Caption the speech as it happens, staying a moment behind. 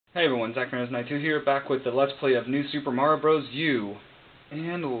Hey everyone, Zachman92 here, back with the Let's Play of New Super Mario Bros. U.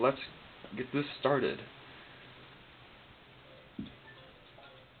 And let's get this started.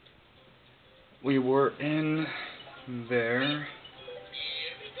 We were in there.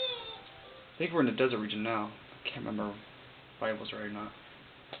 I think we're in the desert region now. I can't remember if I was right or not.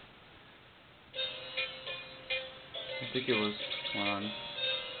 I think it was on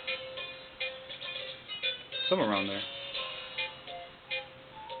somewhere around there.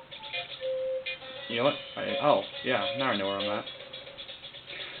 You know what? Oh, yeah, now I know where I'm at.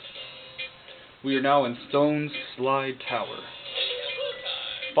 We are now in Stonslide Tower.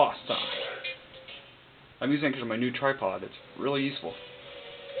 Boss time. I'm using it because of my new tripod. It's really useful.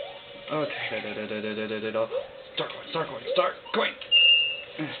 Okay. Start going.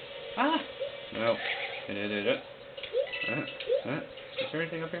 Ah! No. Is there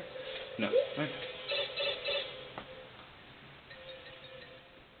anything up here? No. Okay.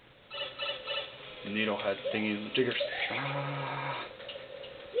 Needlehead thingies, jiggers. Ah.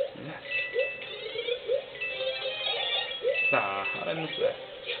 Yes. Ah, how did I miss that?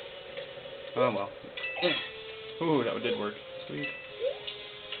 Oh well. Ooh, that did work. Sweet.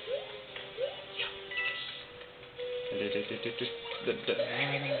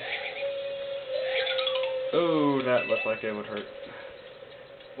 Oh, that looked like it would hurt.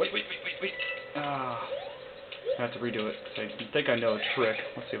 Wait. Ah. I have to redo it. I think I know a trick.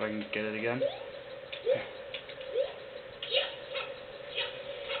 Let's see if I can get it again.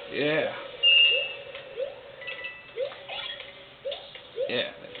 Yeah.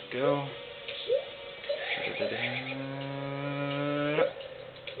 Yeah, there we go.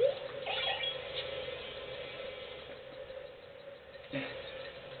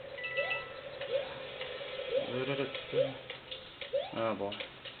 Oh boy.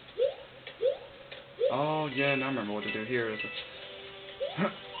 Oh yeah, now I remember what to do here.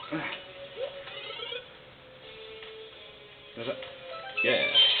 Yeah.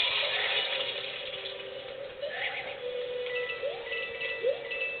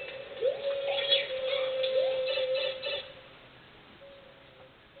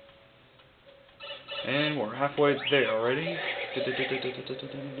 And we're halfway there already.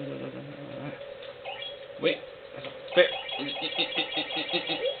 Wait, that's not fair.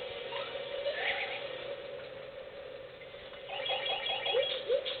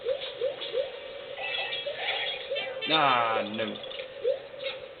 Ah, no.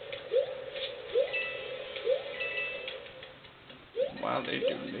 Wow, they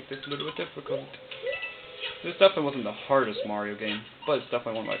do make this a little bit difficult. This definitely wasn't the hardest Mario game, but it's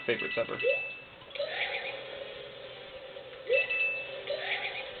definitely one of my favorites ever.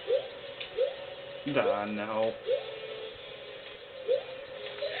 Ah, no.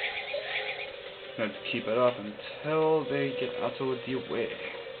 I have to keep it up until they get out of the way.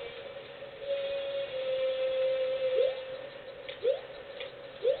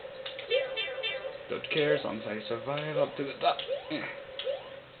 Don't care as long as I survive up to the top.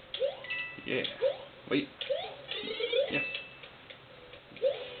 Yeah. Wait. Yes.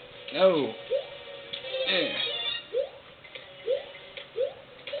 No. Yeah.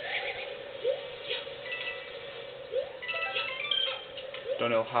 Don't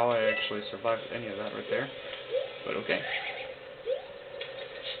know how I actually survived any of that right there, but okay.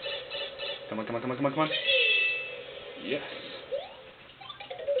 Come on. Yes.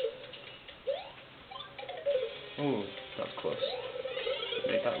 Ooh, that was close.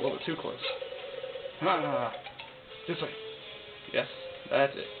 Made that a little bit too close. Ah, this way. Yes,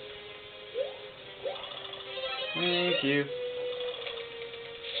 that's it. Thank you.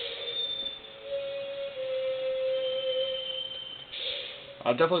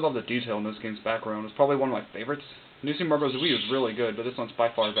 I definitely love the detail in this game's background. It's probably one of my favorites. New Super Mario Bros. Wii was really good, but this one's by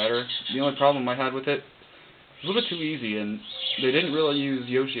far better. The only problem I had with it, a little bit too easy, and they didn't really use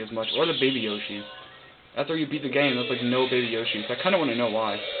Yoshi as much, or the baby Yoshis. After you beat the game, there's like no baby Yoshis. I kind of want to know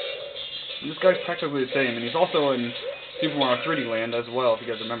why. And this guy's practically the same, and he's also in Super Mario 3D Land as well, if you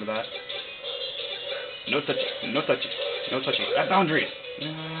guys remember that. No touching. At boundaries!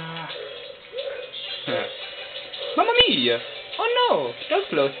 Mamma mia! Oh no! That was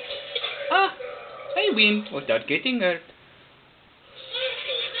close. Ah! I win without getting hurt.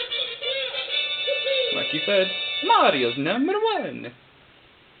 Like you said, Mario's number one!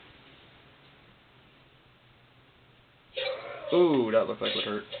 Ooh, that looked like it would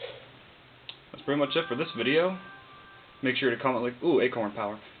hurt. That's pretty much it for this video. Make sure to comment, like, ooh, acorn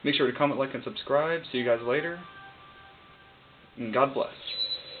power. Make sure to comment, like, and subscribe. See you guys later. And God bless.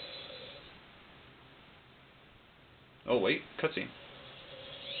 Oh, wait, cutscene.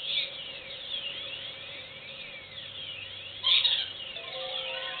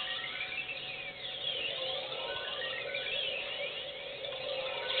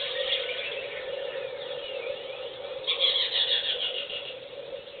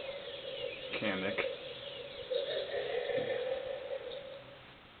 Hammock.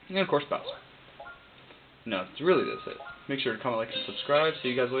 And of course, Bowser. No, it's really that's it. Make sure to comment, like, and subscribe. See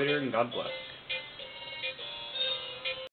you guys later, and God bless.